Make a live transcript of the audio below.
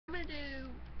to do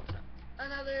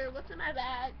another what's in my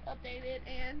bag, updated,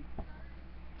 and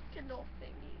Kindle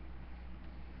thingy.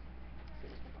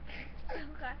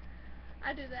 Okay,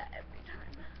 I do that every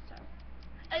time. So,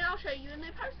 and I'll show you a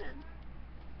new person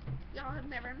y'all have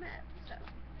never met. So,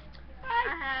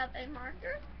 I have a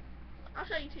marker. I'll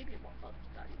show you two people. Oh,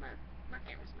 sorry, my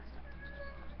camera's messed up.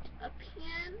 A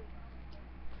pen.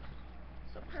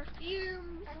 Some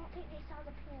perfume. I don't think they saw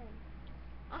the pen.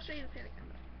 I'll show you the pen again.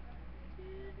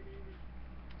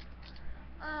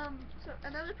 So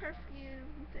another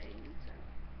perfume thing. So,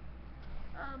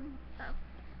 oh,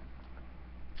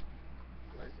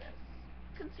 what is this?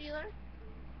 Concealer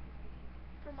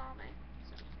for mommy.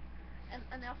 So, and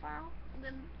a nail file. And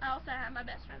then I also have my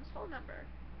best friend's phone number.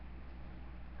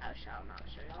 I shall not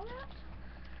show y'all that.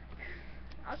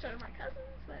 I'll show my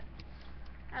cousins, but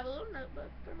I have a little notebook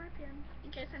for my pen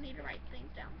in case I need to write things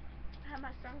down. I have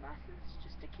my sunglasses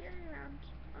just to carry around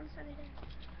on a sunny day.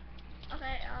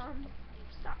 Okay,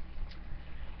 stop.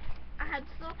 I had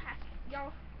this little packet.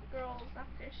 Y'all girls, I'm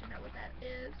pretty sure know what that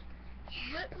is.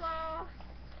 Lip gloss,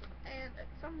 and for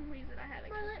some reason I had a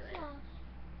calculator.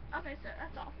 Okay, so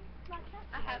that's all.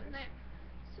 I have it there.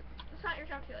 So, it's not your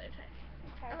calculator today.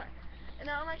 Okay. And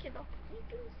now on my Kindle, you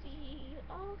can see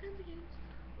all kinds of games.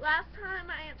 Last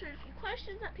time I answered a few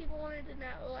questions that people wanted to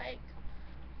know, like,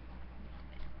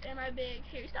 am I a big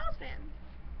Harry Styles fan?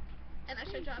 And I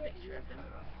showed y'all a picture of him.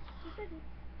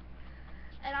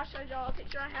 And I showed y'all a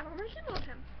picture I have on my Kindle of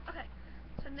him. Okay,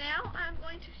 so now I'm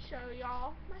going to show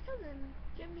y'all my cousin.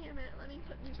 Give me a minute, let me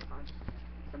put music on.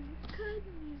 Some good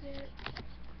music.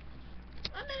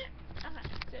 1 minute. Okay,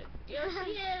 so here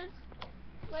she is.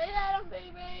 Wave at him,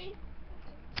 baby.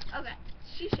 Okay,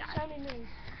 she's shy. Show me me.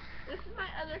 This is my,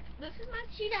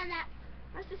 She done that.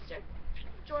 my sister,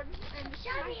 Jordan, and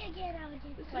Show me again, I would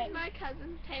this is my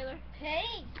cousin, Taylor.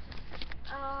 Hey.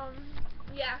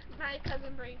 Yeah, my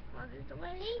cousin Bree wanted to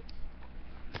wave.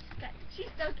 Okay,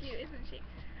 she's so cute, isn't she?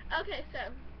 Okay, so,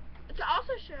 to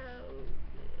also show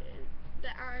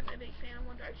that I'm a big fan of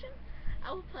One Direction,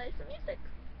 I will play some music.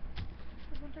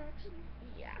 One Direction?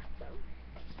 Yeah, so,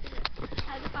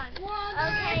 I had to find it.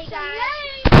 Okay,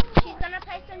 guys. She's gonna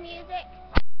play some music.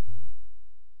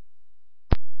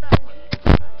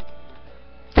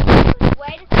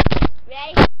 Wait a second.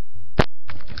 Ready?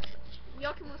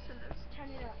 Y'all can listen to this. Turn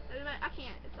it up. I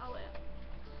can't, it's all the way up.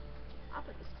 I'll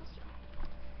put this closer.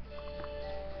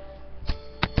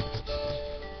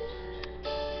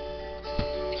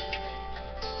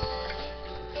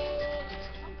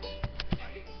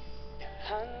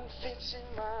 Hand fits in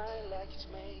mine like it's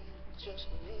made just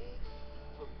for me.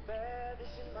 For bear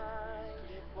this in mind,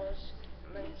 it was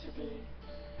meant to be.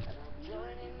 And I'm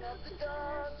joining up the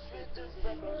dots with the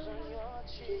freckles on your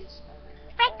cheeks.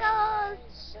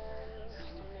 Freckles.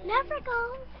 No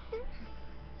freckles.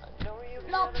 I know you've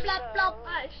Blop, never blop, blop. loved.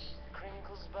 Hush.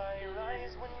 Crinkles by your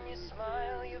eyes when you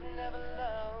smile. You've never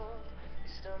loved.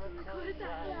 Your stomach Close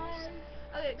that rise.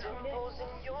 Okay, go. Dimples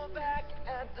in your back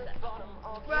at the bottom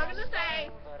of We're your gonna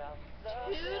say spine, but I'll love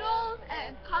toodles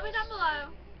and comment down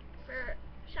below for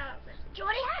shout out message.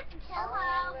 Jordy has to tell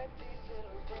I'll her. let these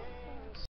little things